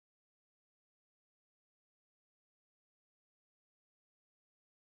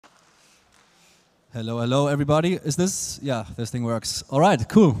Hello, hello, everybody. Is this? Yeah, this thing works. All right,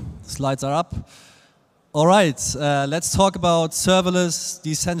 cool. Slides are up. All right, let's talk about serverless,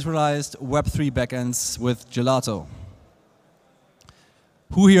 decentralized Web3 backends with Gelato.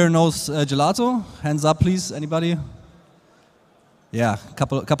 Who here knows Gelato? Hands up, please. Anybody? Yeah,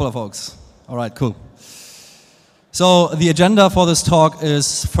 couple of folks. All right, cool. So the agenda for this talk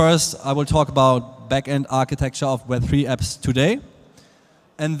is, first, I will talk about backend architecture of Web3 apps today.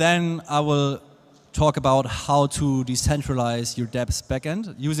 And then I will talk about how to decentralize your dApps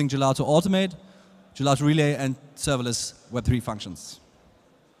backend using Gelato Automate, Gelato Relay, and serverless Web3 functions.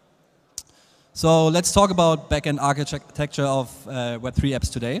 So let's talk about backend architecture of Web3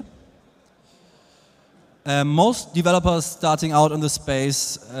 apps today. Most developers starting out in the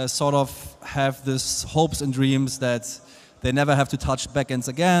space sort of have this hopes and dreams that they never have to touch backends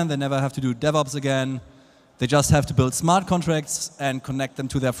again, they never have to do DevOps again. They just have to build smart contracts and connect them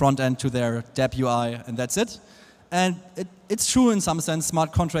to their front end, to their dApp UI, and that's it. And it's true in some sense.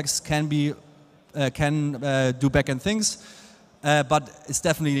 Smart contracts can do backend things, but it's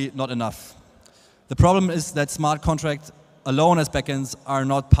definitely not enough. The problem is that smart contracts alone as backends are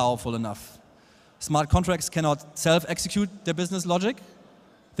not powerful enough. Smart contracts cannot self-execute their business logic.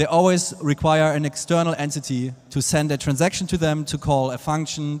 They always require an external entity to send a transaction to them, to call a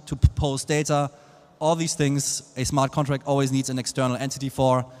function, to post data. All these things, a smart contract always needs an external entity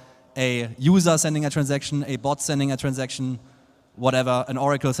for. A user sending a transaction, a bot sending a transaction, whatever, an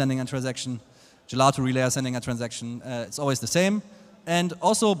Oracle sending a transaction, Gelato Relay sending a transaction. It's always the same. And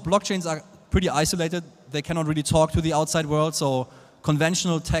also, blockchains are pretty isolated. They cannot really talk to the outside world. So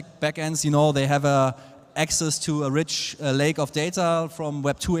conventional tech backends, they have access to a rich lake of data from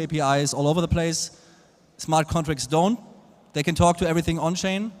Web2 APIs all over the place. Smart contracts don't. They can talk to everything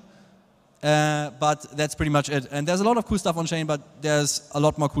on-chain. But that's pretty much it. And there's a lot of cool stuff on-chain, but there's a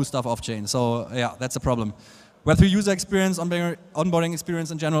lot more cool stuff off-chain. So yeah, that's a problem. Web3 user experience, onboarding experience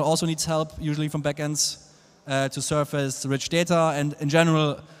in general also needs help, usually from backends, to surface rich data. And in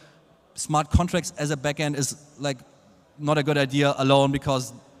general, smart contracts as a backend is like not a good idea alone,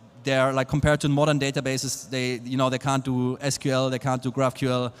 because they're like, compared to modern databases, they can't do SQL, they can't do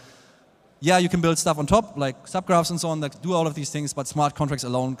GraphQL. Yeah, you can build stuff on top, like subgraphs and so on, that do all of these things, but smart contracts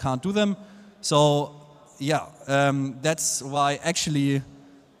alone can't do them. So yeah, that's why actually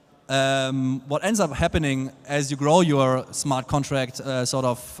what ends up happening as you grow your smart contract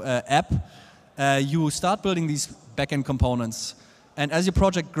app, you start building these backend components. And as your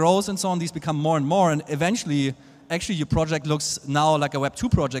project grows and so on, these become more and more, and eventually, actually your project looks now like a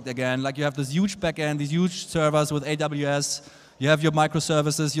Web2 project again. Like you have this huge backend, these huge servers with AWS, you have your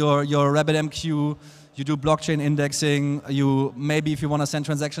microservices, your RabbitMQ, you do blockchain indexing, you maybe, if you want to send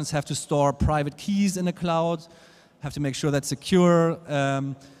transactions, have to store private keys in the cloud, have to make sure that's secure.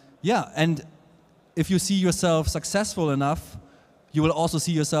 Yeah, and if you see yourself successful enough, you will also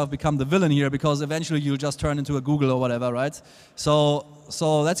see yourself become the villain here, because eventually you'll just turn into a Google or whatever, right? So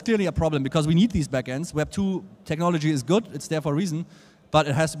that's clearly a problem, because we need these backends. Web2 technology is good, it's there for a reason, but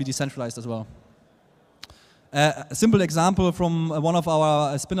it has to be decentralized as well. A simple example from one of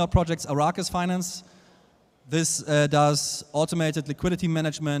our spin-out projects, Arrakis Finance. This does automated liquidity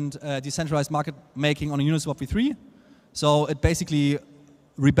management, decentralized market making on a Uniswap v3. So it basically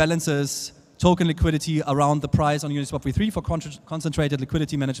rebalances token liquidity around the price on Uniswap v3 for concentrated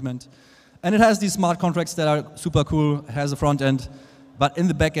liquidity management. And it has these smart contracts that are super cool, it has a front end, but in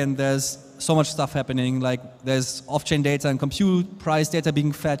the back end there's so much stuff happening, like there's off-chain data and compute, price data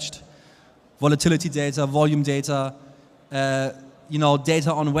being fetched, volatility data, volume data,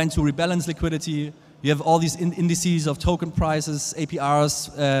 data on when to rebalance liquidity. You have all these indices of token prices,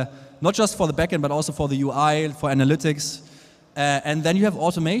 APRs, not just for the backend, but also for the UI, for analytics. And then you have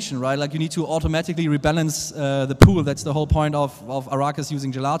automation, right? Like you need to automatically rebalance the pool. That's the whole point of Arrakis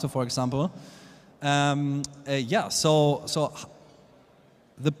using Gelato, for example. Yeah, so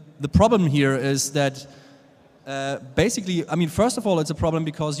the problem here is that basically, I mean, first of all, it's a problem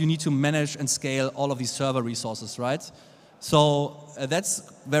because you need to manage and scale all of these server resources, right? So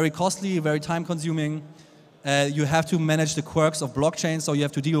that's very costly, very time-consuming. You have to manage the quirks of blockchain, so you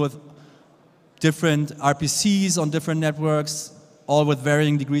have to deal with different RPCs on different networks, all with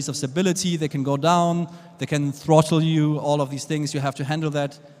varying degrees of stability. They can go down, they can throttle you, all of these things. You have to handle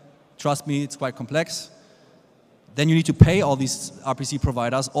that. Trust me, it's quite complex. Then you need to pay all these RPC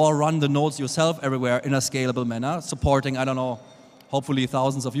providers or run the nodes yourself everywhere in a scalable manner, supporting, I don't know, hopefully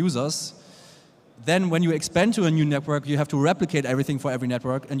thousands of users. Then when you expand to a new network, you have to replicate everything for every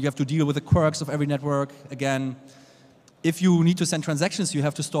network, and you have to deal with the quirks of every network. Again, if you need to send transactions, you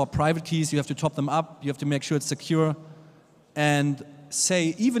have to store private keys, you have to top them up, you have to make sure it's secure. And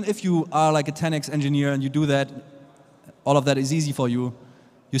say, even if you are like a 10x engineer and you do that, all of that is easy for you,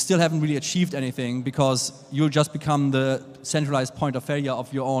 you still haven't really achieved anything because you'll just become the centralized point of failure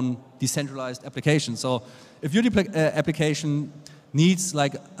of your own decentralized application. So if your application needs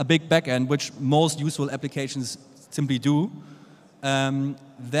like a big backend, which most useful applications simply do,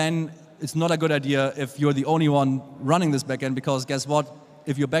 then it's not a good idea if you're the only one running this backend, because guess what?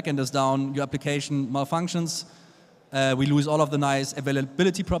 If your backend is down, your application malfunctions, we lose all of the nice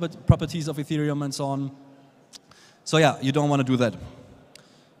availability properties of Ethereum and so on. So yeah, you don't want to do that.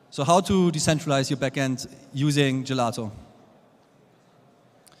 So how to decentralize your backend using Gelato?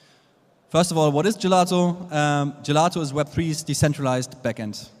 First of all, what is Gelato? Gelato is Web3's decentralized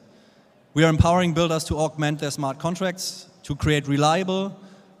backend. We are empowering builders to augment their smart contracts to create reliable,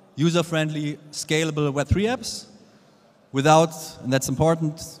 user-friendly, scalable Web3 apps without, and that's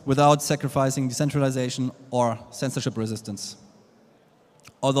important, without sacrificing decentralization or censorship resistance.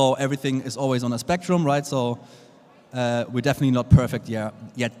 Although everything is always on a spectrum, right? So we're definitely not perfect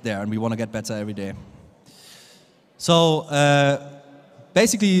yet there, and we want to get better every day. So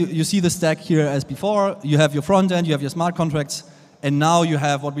basically, you see the stack here as before. You have your front end, you have your smart contracts, and now you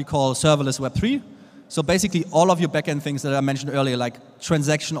have what we call serverless Web3. So basically, all of your backend things that I mentioned earlier, like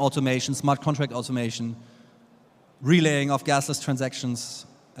transaction automation, smart contract automation, relaying of gasless transactions,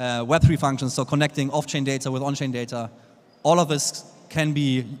 Web3 functions, so connecting off-chain data with on-chain data, all of this can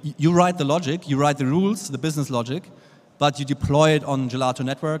be, you write the logic, you write the rules, the business logic, but you deploy it on Gelato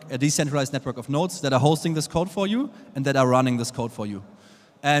network, a decentralized network of nodes that are hosting this code for you and that are running this code for you.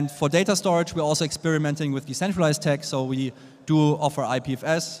 And for data storage, we're also experimenting with decentralized tech, so we do offer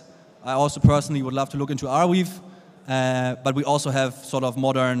IPFS. I also personally would love to look into Arweave, but we also have sort of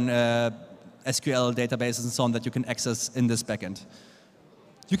modern SQL databases and so on that you can access in this backend.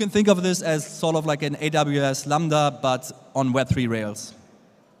 You can think of this as sort of like an AWS Lambda, but on Web3 rails.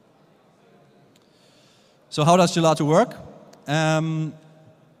 So how does Gelato work?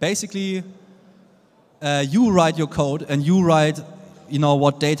 Basically, you write your code and you write,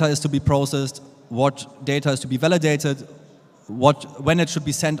 what data is to be processed, what data is to be validated, when it should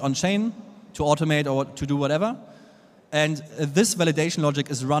be sent on chain to automate or to do whatever. And this validation logic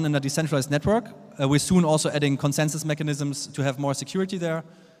is run in a decentralized network. We're soon also adding consensus mechanisms to have more security there.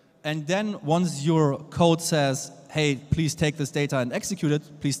 And then once your code says, hey, please take this data and execute it,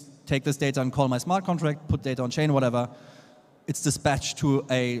 please take this data and call my smart contract, put data on chain, whatever, it's dispatched to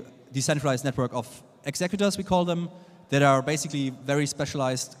a decentralized network of executors, we call them, that are basically very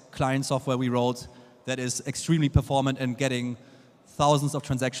specialized client software we wrote that is extremely performant and getting thousands of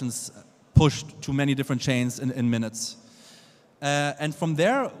transactions pushed to many different chains in minutes. And from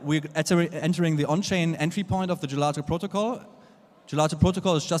there, we're entering the on-chain entry point of the Gelato protocol. Gelato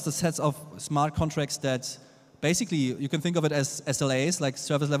protocol is just a set of smart contracts that basically, you can think of it as SLAs, like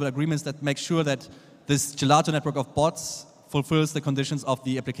service level agreements that make sure that this Gelato network of bots fulfills the conditions of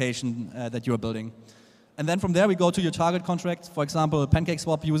the application that you are building. And then from there, we go to your target contract. For example,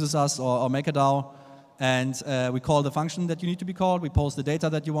 PancakeSwap uses us or MakerDAO. And we call the function that you need to be called. We post the data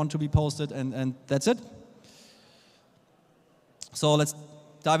that you want to be posted, and that's it. So let's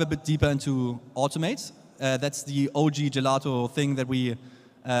dive a bit deeper into Automate. That's the OG Gelato thing that we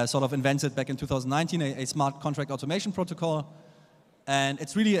sort of invented back in 2019, a smart contract automation protocol. And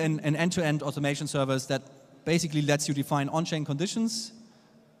it's really an end-to-end automation service that basically lets you define on-chain conditions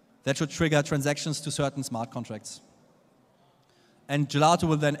that should trigger transactions to certain smart contracts. And Gelato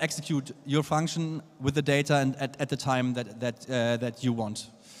will then execute your function with the data and at the time that you want.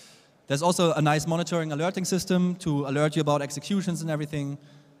 There's also a nice monitoring alerting system to alert you about executions and everything,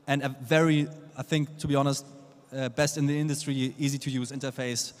 and a very, I think, to be honest, best in the industry, easy to use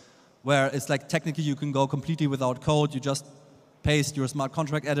interface, where it's like technically you can go completely without code. You just paste your smart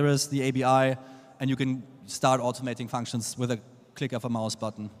contract address, the ABI, and you can start automating functions with a click of a mouse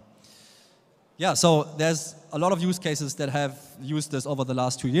button. Yeah, so there's a lot of use cases that have used this over the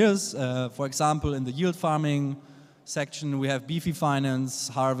last 2 years. For example, in the yield farming section, we have Beefy Finance,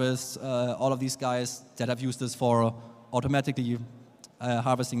 Harvest, all of these guys that have used this for automatically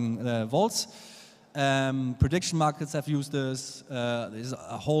harvesting vaults. Prediction markets have used this. There's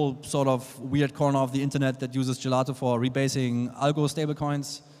a whole sort of weird corner of the internet that uses Gelato for rebasing algo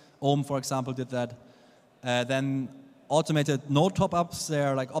stablecoins. Ohm, for example, did that. Then automated node top-ups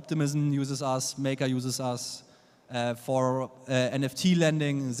there, like Optimism uses us, Maker uses us. For NFT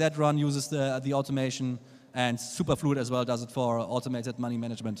lending, Zrun uses the automation, and Superfluid as well does it for automated money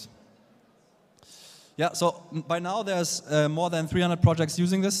management. Yeah, so by now there's more than 300 projects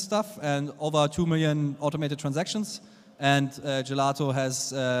using this stuff and over 2 million automated transactions. And Gelato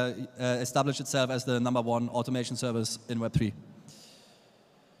has established itself as the #1 automation service in Web3.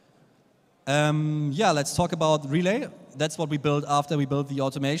 Yeah, let's talk about Relay. That's what we built after we built the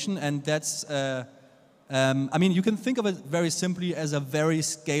automation, and that's, I mean, you can think of it very simply as a very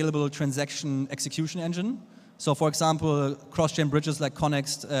scalable transaction execution engine. So for example, cross-chain bridges like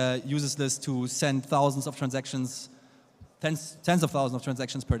Connext uses this to send thousands of transactions, tens of thousands of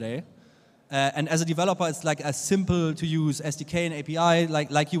transactions per day. And as a developer, it's like a simple to use SDK and API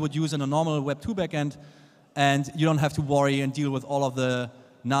like you would use in a normal Web2 backend. And you don't have to worry and deal with all of the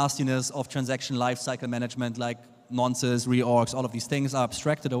nastiness of transaction lifecycle management, like nonces, reorgs, all of these things are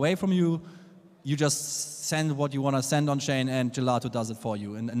abstracted away from you. You just send what you want to send on chain, and Gelato does it for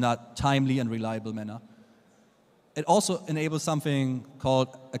you in a timely and reliable manner. It also enables something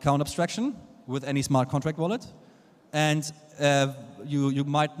called account abstraction with any smart contract wallet. And you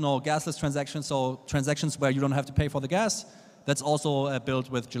might know gasless transactions, so transactions where you don't have to pay for the gas. That's also built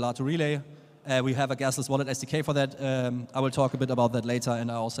with Gelato Relay. We have a gasless wallet SDK for that. I will talk a bit about that later, and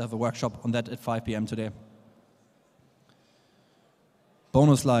I also have a workshop on that at 5 p.m. today.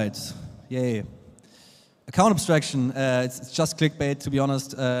 Bonus slide, yay. Account abstraction, it's just clickbait, to be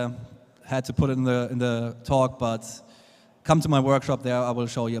honest. Had to put it in the talk, but come to my workshop there. I will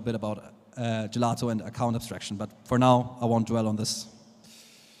show you a bit about Gelato and account abstraction, but for now, I won't dwell on this.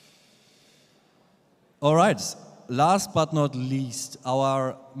 All right, last but not least,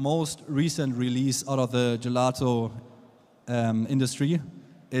 our most recent release out of the Gelato industry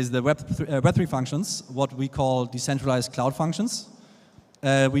is the Web3 functions, what we call decentralized cloud functions.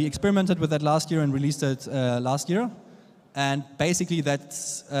 We experimented with that last year and released it last year. And basically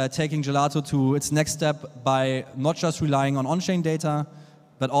that's taking Gelato to its next step by not just relying on on-chain data,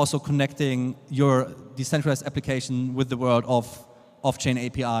 but also connecting your decentralized application with the world of off-chain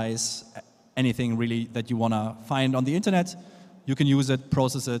APIs, anything really that you want to find on the internet. You can use it,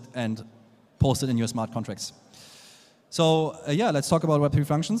 process it, and post it in your smart contracts. So yeah, let's talk about Web3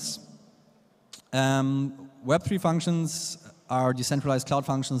 functions. Web3 functions are decentralized cloud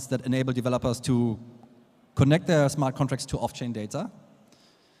functions that enable developers to connect their smart contracts to off-chain data.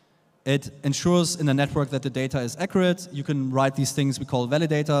 It ensures in a network that the data is accurate. You can write these things we call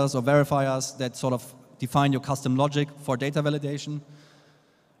validators or verifiers that sort of define your custom logic for data validation.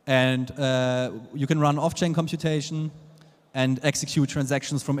 And you can run off-chain computation and execute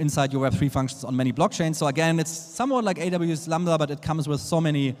transactions from inside your Web3 functions on many blockchains. So again, it's somewhat like AWS Lambda, but it comes with so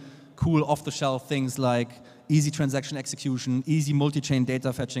many cool off-the-shelf things like easy transaction execution, easy multi-chain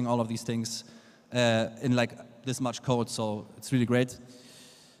data fetching, all of these things in like this much code, so it's really great.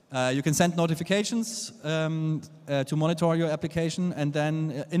 You can send notifications to monitor your application and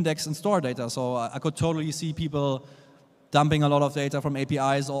then index and store data. So I could totally see people dumping a lot of data from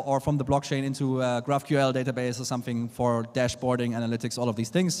APIs or from the blockchain into a GraphQL database or something for dashboarding, analytics, all of these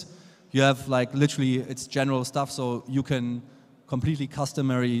things. You have like literally it's general stuff, so you can completely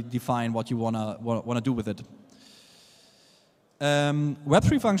customary define what you wanna do with it.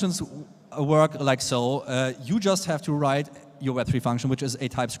 Web3 functions work like so. You just have to write your Web3 function, which is a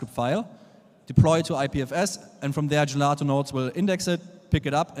TypeScript file, deploy it to IPFS, and from there Gelato nodes will index it, pick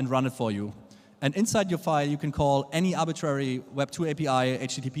it up, and run it for you. And inside your file, you can call any arbitrary Web2 API,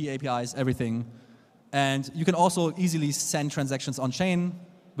 HTTP APIs, everything. And you can also easily send transactions on-chain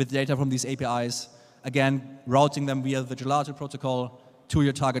with data from these APIs, again, routing them via the Gelato protocol to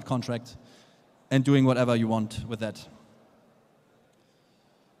your target contract and doing whatever you want with that.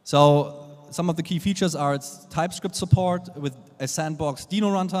 So some of the key features are its TypeScript support with a sandbox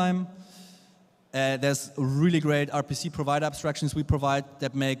Dino runtime. There's really great RPC provider abstractions we provide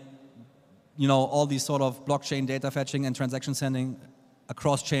that make all these sort of blockchain data fetching and transaction sending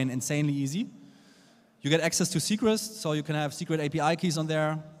across chain insanely easy. You get access to secrets, so you can have secret API keys on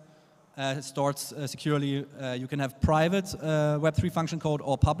there, stored securely. You can have private Web3 function code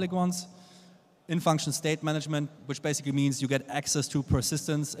or public ones. In-function state management, which basically means you get access to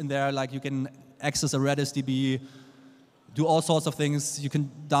persistence in there, like you can access a Redis DB, do all sorts of things. You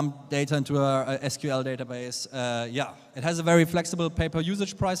can dump data into a SQL database. Yeah, it has a very flexible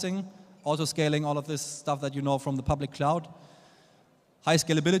pay-per-usage pricing, auto-scaling, all of this stuff that you know from the public cloud. High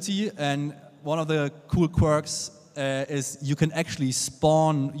scalability, and one of the cool quirks is you can actually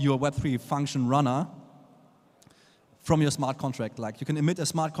spawn your Web3 function runner from your smart contract. Like you can emit a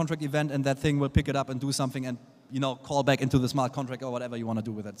smart contract event and that thing will pick it up and do something and call back into the smart contract or whatever you want to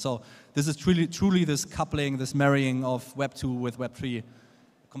do with it. So this is truly this coupling, this marrying of Web 2 with Web 3,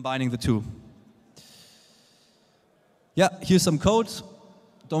 combining the two. Yeah, here's some code.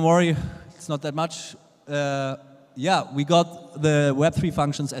 Don't worry, it's not that much. Yeah, we got the Web3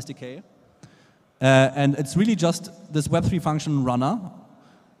 functions SDK. And it's really just this Web3 function runner.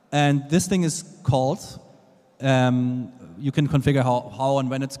 And this thing is called, you can configure how and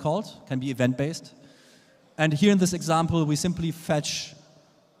when it's called. It can be event-based. And here in this example, we simply fetch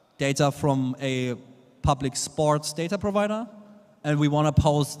data from a public sports data provider, and we want to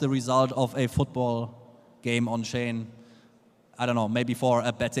post the result of a football game on chain. I don't know, maybe for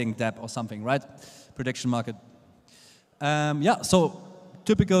a betting dApp or something, right? Prediction market. Yeah, so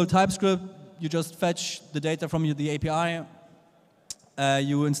typical TypeScript, you just fetch the data from the API,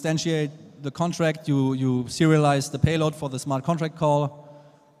 you instantiate the contract, you serialize the payload for the smart contract call,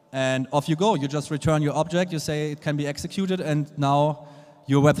 and off you go. You just return your object, you say it can be executed, and now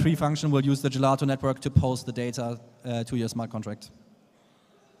your Web3 function will use the Gelato network to post the data to your smart contract.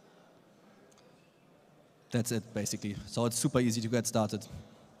 That's it, basically. So it's super easy to get started.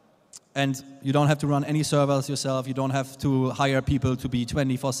 And you don't have to run any servers yourself. You don't have to hire people to be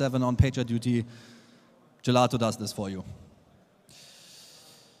 24/7 on pager duty. Gelato does this for you.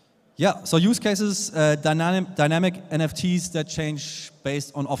 Yeah, so use cases, dynamic NFTs that change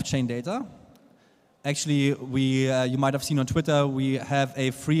based on off-chain data. Actually, you might have seen on Twitter, we have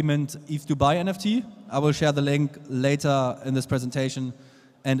a free mint ETH Dubai NFT. I will share the link later in this presentation.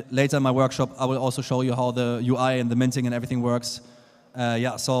 And later in my workshop, I will also show you how the UI and the minting and everything works.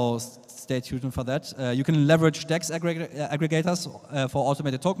 Yeah, so stay tuned for that. You can leverage DEX aggregators for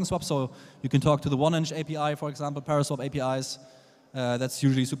automated token swaps. So you can talk to the 1inch API, for example, Paraswap APIs. That's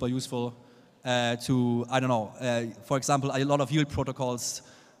usually super useful to, I don't know, for example, a lot of yield protocols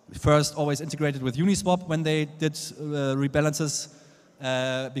first always integrated with Uniswap when they did rebalances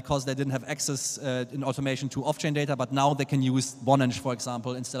because they didn't have access in automation to off-chain data, but now they can use 1inch, for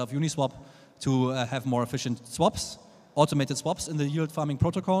example, instead of Uniswap to have more efficient swaps, automated swaps in the yield farming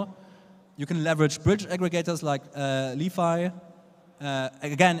protocol. You can leverage bridge aggregators like LeFi.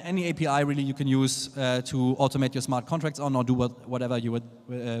 Again, any API really you can use to automate your smart contracts on or do whatever you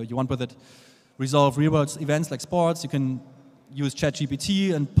want with it. Resolve real-world events like sports. You can use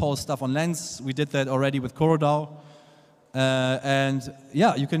ChatGPT and post stuff on Lens. We did that already with CoroDAO. And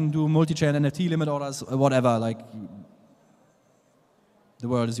yeah, you can do multi-chain NFT limit orders, whatever. Like, the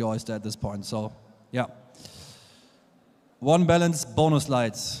world is your oyster at this point. So yeah. One balance bonus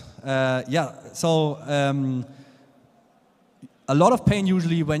slides. Yeah, so a lot of pain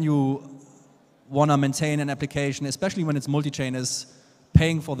usually when you want to maintain an application, especially when it's multi-chain, is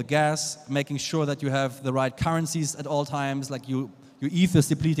paying for the gas, making sure that you have the right currencies at all times. Like your ETH is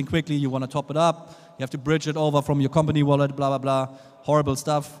depleting quickly, you want to top it up, you have to bridge it over from your company wallet, blah, blah, blah, horrible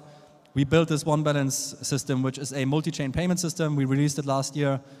stuff. We built this one balance system, which is a multi-chain payment system. We released it last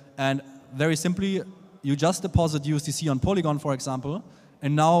year, and very simply, you just deposit USDC on Polygon, for example,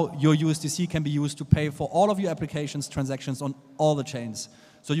 and now your USDC can be used to pay for all of your applications transactions on all the chains.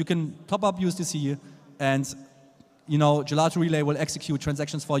 So you can top up USDC, and Gelato Relay will execute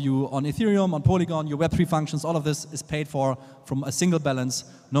transactions for you on Ethereum, on Polygon, your Web3 functions. All of this is paid for from a single balance,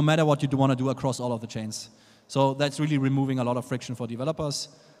 no matter what you want to do across all of the chains. So that's really removing a lot of friction for developers.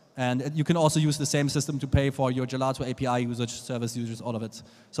 And you can also use the same system to pay for your Gelato API usage, service users, all of it.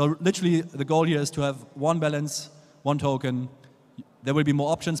 So literally, the goal here is to have one balance, one token. There will be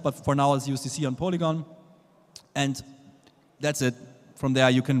more options, but for now, it's USDC on Polygon. And that's it. From there,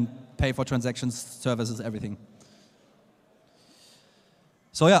 you can pay for transactions, services, everything.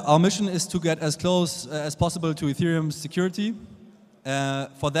 So yeah, our mission is to get as close as possible to Ethereum security.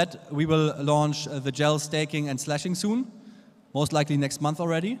 For that, we will launch the gel staking and slashing soon, most likely next month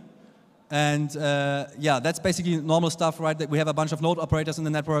already. And yeah, that's basically normal stuff, right? That we have a bunch of node operators in the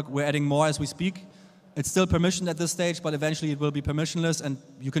network. We're adding more as we speak. It's still permissioned at this stage, but eventually it will be permissionless, and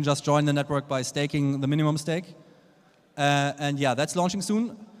you can just join the network by staking the minimum stake. And yeah, that's launching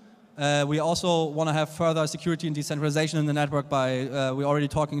soon. We also want to have further security and decentralization in the network by, we're already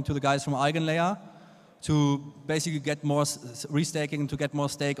talking to the guys from EigenLayer to basically get more restaking, to get more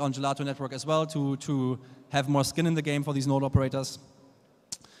stake on Gelato network as well, to have more skin in the game for these node operators.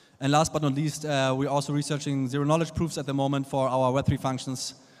 And last but not least, we're also researching zero-knowledge proofs at the moment for our Web3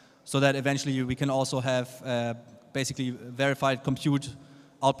 functions, so that eventually we can also have basically verified compute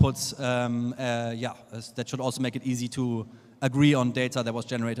outputs. Yeah, that should also make it easy to agree on data that was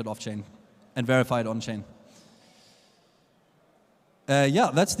generated off-chain and verified on-chain.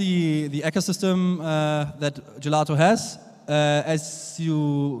 Yeah, that's the ecosystem that Gelato has. As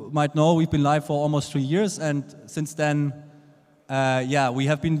you might know, we've been live for almost 3 years, and since then, yeah, we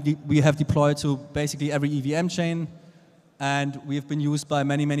have deployed to basically every EVM chain, and we have been used by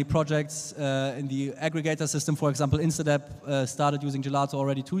many projects in the aggregator system. For example, InstantApp started using Gelato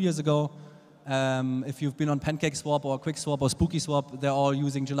already 2 years ago. If you've been on PancakeSwap or QuickSwap or SpookySwap, they're all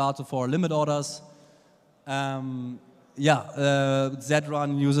using Gelato for limit orders. Yeah,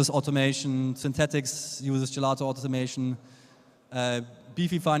 Zrun uses automation, Synthetics uses Gelato automation,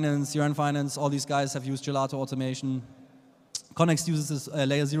 Beefy Finance, Yearn Finance, all these guys have used Gelato automation. Connext uses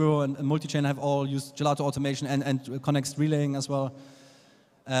Layer 0 and Multichain have all used Gelato automation and Connext relaying as well.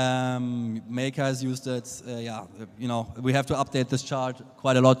 Maker has used it. Yeah, you know, we have to update this chart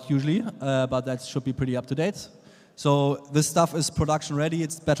quite a lot usually, but that should be pretty up to date. So this stuff is production ready.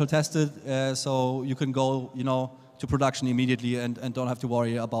 It's battle tested, so you can go, you know, to production immediately and don't have to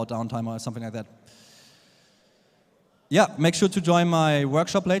worry about downtime or something like that. Yeah, make sure to join my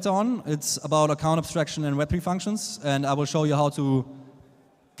workshop later on. It's about account abstraction and Web3 functions, and I will show you how to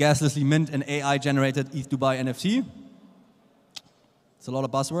gaslessly mint an AI-generated ETH Dubai NFT. It's a lot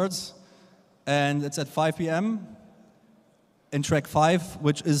of buzzwords. And it's at 5 p.m. in track 5,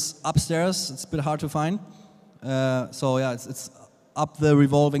 which is upstairs. It's a bit hard to find. So yeah, it's up the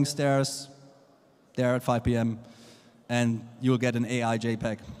revolving stairs there at 5 p.m. and you'll get an AI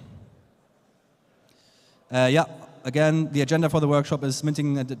JPEG. Yeah, again, the agenda for the workshop is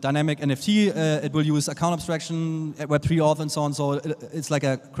minting a dynamic NFT. It will use account abstraction, Web3 auth and so on. So it's like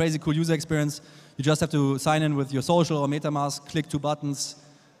a crazy cool user experience. You just have to sign in with your social or MetaMask, click 2 buttons,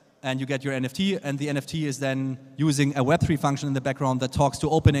 and you get your NFT. And the NFT is then using a Web3 function in the background that talks to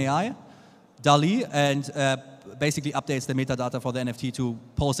OpenAI, DALL-E, and basically updates the metadata for the NFT to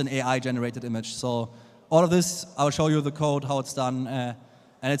post an AI-generated image. So all of this, I'll show you the code, how it's done, and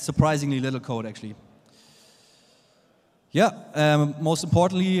it's surprisingly little code, actually. Yeah, most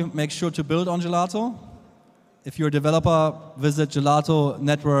importantly, make sure to build on Gelato. If you're a developer, visit Gelato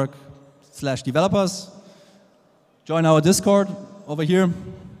network/developers. Join our Discord. Over here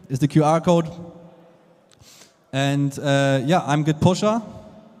is the QR code. And yeah, I'm Git pusher.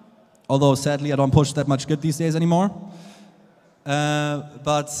 Although sadly I don't push that much Git these days anymore.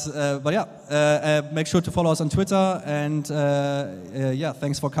 But yeah, make sure to follow us on Twitter. And yeah,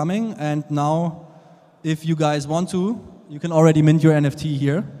 thanks for coming. And now, if you guys want to, you can already mint your NFT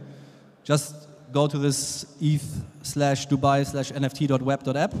here. Just go to this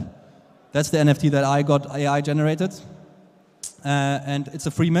eth/dubai/nft.web.app. That's the NFT that I got AI generated. And it's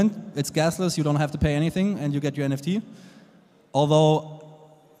a free mint. It's gasless. You don't have to pay anything, and you get your NFT. Although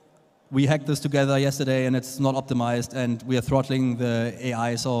we hacked this together yesterday, and it's not optimized, and we are throttling the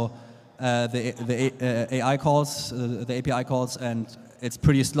AI. So the AI calls, the API calls, and it's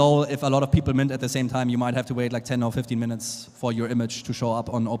pretty slow. If a lot of people mint at the same time, you might have to wait like 10 or 15 minutes for your image to show up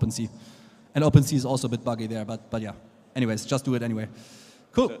on OpenSea. And OpenSea is also a bit buggy there, but yeah. Anyways, just do it anyway.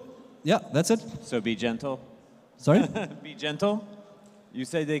 Cool. So, yeah, that's it. So be gentle. Sorry? Be gentle. You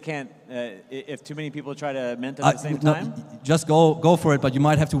said they can't, if too many people try to mint at the same time? Just go for it, but you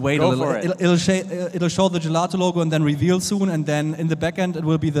might have to wait a little. It'll show the Gelato logo and then reveal soon, and then in the backend it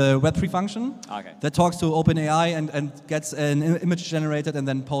will be the Web3 function that talks to OpenAI and gets an image generated and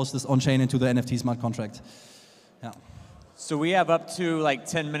then posts this on-chain into the NFT smart contract. Yeah. So we have up to like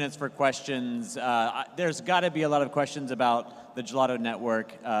 10 minutes for questions. There's got to be a lot of questions about the Gelato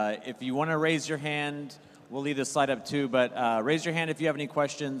network. If you want to raise your hand, we'll leave this slide up too, but raise your hand if you have any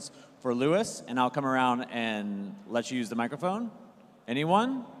questions for Lewis, and I'll come around and let you use the microphone.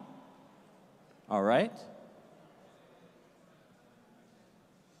 Anyone? All right.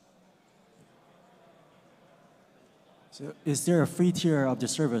 So is there a free tier of the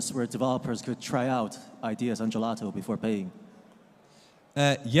service where developers could try out ideas on Gelato before paying?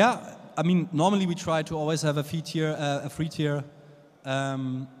 Yeah, I mean, normally we try to always have a free tier.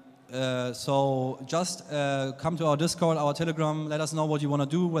 So just come to our Discord, our Telegram, let us know what you want to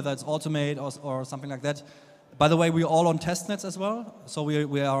do, whether it's automate or something like that. By the way, we're all on testnets as well. So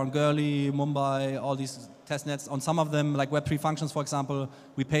we are on Gurley, Mumbai, all these testnets. On some of them, like Web3 functions, for example,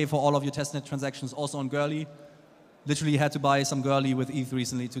 we pay for all of your testnet transactions also on Gurley. Literally had to buy some Gurley with ETH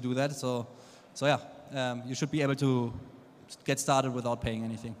recently to do that. So yeah, you should be able to get started without paying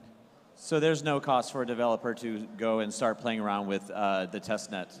anything. So there's no cost for a developer to go and start playing around with the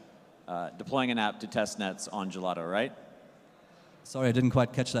testnet. Deploying an app to test nets on Gelato, right? Sorry, I didn't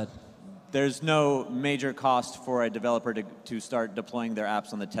quite catch that. There's no major cost for a developer to start deploying their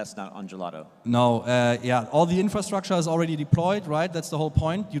apps on the testnet on Gelato? No, yeah, all the infrastructure is already deployed, right? That's the whole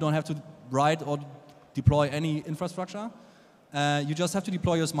point. You don't have to write or deploy any infrastructure. You just have to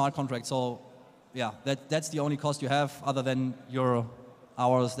deploy your smart contract. So yeah, that's the only cost you have other than your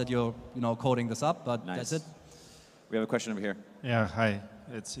hours that you're coding this up, but nice. That's it. We have a question over here. Yeah, hi.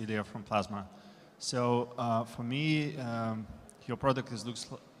 It's Ilya from Plasma. So for me, your product looks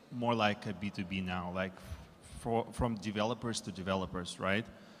more like a B2B now, like from developers to developers, right?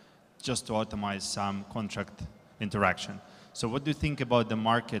 Just to automate some contract interaction. So what do you think about the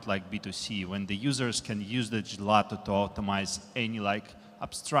market like B2C, when the users can use the Gelato to optimize any like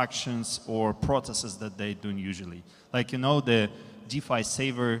abstractions or processes that they do usually? Like, you know, the DeFi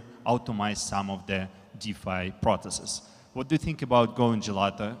saver automate some of the DeFi processes. What do you think about going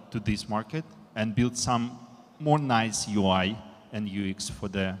Gelato to this market and build some more nice UI and UX for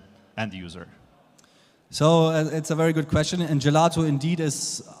the end user? So it's a very good question, and Gelato indeed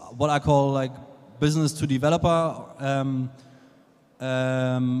is what I call like business to developer,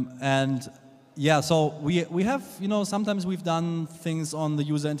 and yeah, so we have, you know, sometimes we've done things on the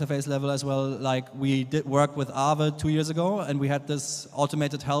user interface level as well. Like we did work with Aave 2 years ago, and we had this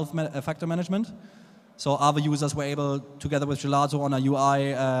automated health factor management. So Aave users were able, together with Gelato on a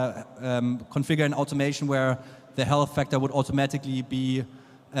UI, configure an automation where the health factor would automatically be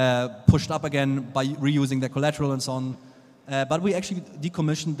pushed up again by reusing their collateral and so on. But we actually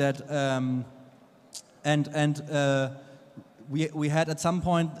decommissioned that, we had at some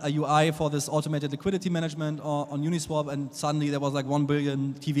point a UI for this automated liquidity management on Uniswap, and suddenly there was like 1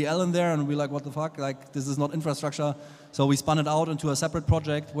 billion TVL in there, and we're like, what the fuck? Like, this is not infrastructure. So we spun it out into a separate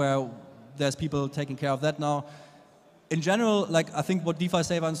project where there's people taking care of that now. In general, like, I think what DeFi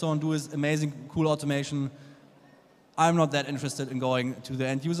Saver and so on do is amazing, cool automation. I'm not that interested in going to the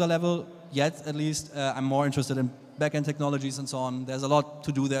end user level yet, at least. I'm more interested in back-end technologies and so on. There's a lot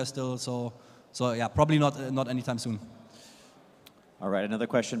to do there still, so yeah, probably not anytime soon. All right, another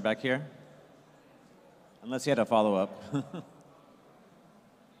question back here. Unless you had a follow-up.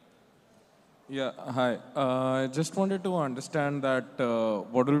 Yeah, hi. I just wanted to understand that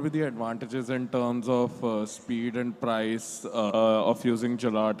what will be the advantages in terms of speed and price of using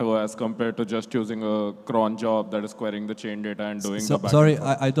Gelato as compared to just using a cron job that is querying the chain data and doing the back. Sorry,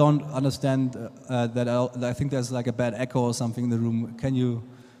 I don't understand that. I think there's like a bad echo or something in the room. Can you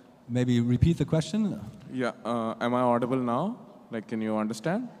maybe repeat the question? Yeah, am I audible now? Like, can you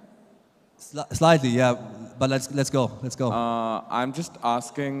understand? Slightly, yeah, but let's go. I'm just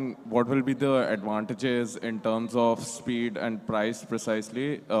asking what will be the advantages in terms of speed and price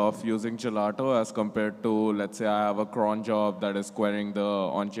precisely of using Gelato as compared to, let's say, I have a cron job that is querying the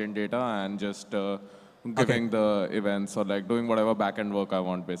on-chain data and just giving the events or like doing whatever backend work I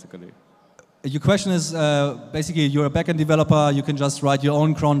want, basically. Your question is basically you're a backend developer, you can just write your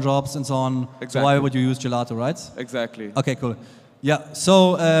own cron jobs and so on. Exactly. So why would you use Gelato, right? Exactly. Okay, cool. Yeah,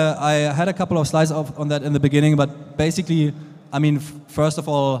 so I had a couple of slides on that in the beginning, but basically, I mean, first of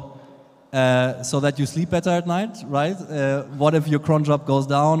all, so that you sleep better at night, right? What if your cron job goes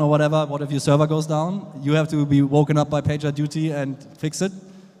down or whatever? What if your server goes down? You have to be woken up by PagerDuty and fix it.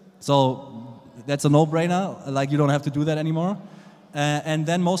 So that's a no-brainer. Like, you don't have to do that anymore. And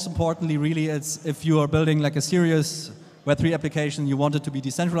then most importantly, really, it's if you are building like a serious Web3 application, you want it to be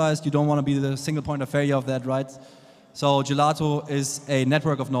decentralized, you don't want to be the single point of failure of that, right? So Gelato is a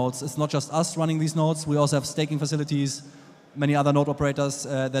network of nodes. It's not just us running these nodes. We also have staking facilities, many other node operators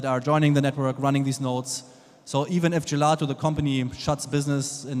that are joining the network, running these nodes. So even if Gelato, the company, shuts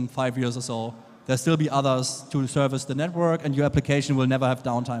business in 5 years or so, there'll still be others to service the network, and your application will never have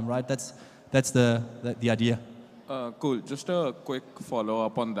downtime, right? That's the idea. Cool. Just a quick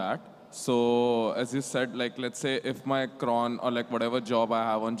follow-up on that. So as you said, like, let's say if my cron or like whatever job I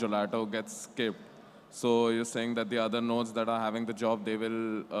have on Gelato gets skipped, so you're saying that the other nodes that are having the job, they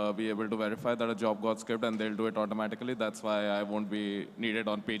will be able to verify that a job got skipped and they'll do it automatically. That's why I won't be needed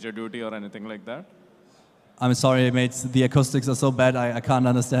on PagerDuty or anything like that. I'm sorry, mate. The acoustics are so bad, I can't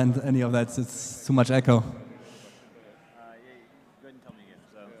understand any of that. It's too much echo. Go ahead and tell me again.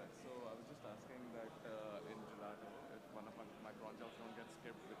 So I was just asking that in Gelato, if one of my cron jobs don't get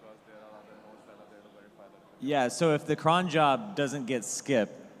skipped because there are other nodes that are there to verify that. Yeah, so if the cron job doesn't get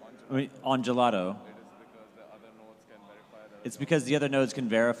skipped on Gelato, it's because the other nodes can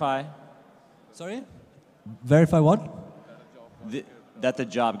verify. Sorry? Verify what? That the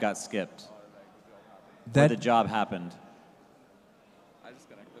job got skipped. That or the job happened. I just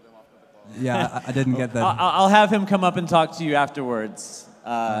connect with him after the call. Yeah, I didn't get that. I'll have him come up and talk to you afterwards.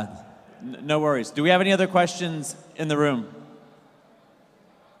 No worries. Do we have any other questions in the room?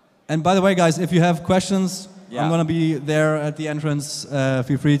 And by the way, guys, if you have questions, yeah. I'm going to be there at the entrance.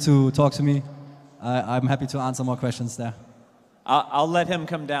 Feel free to talk to me. I'm happy to answer more questions there. I'll let him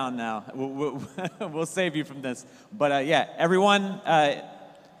come down now. We'll save you from this. But yeah, everyone,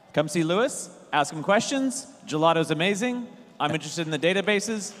 come see Lewis. Ask him questions. Gelato's amazing. I'm interested in the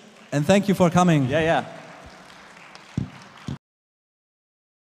databases. And thank you for coming. Yeah.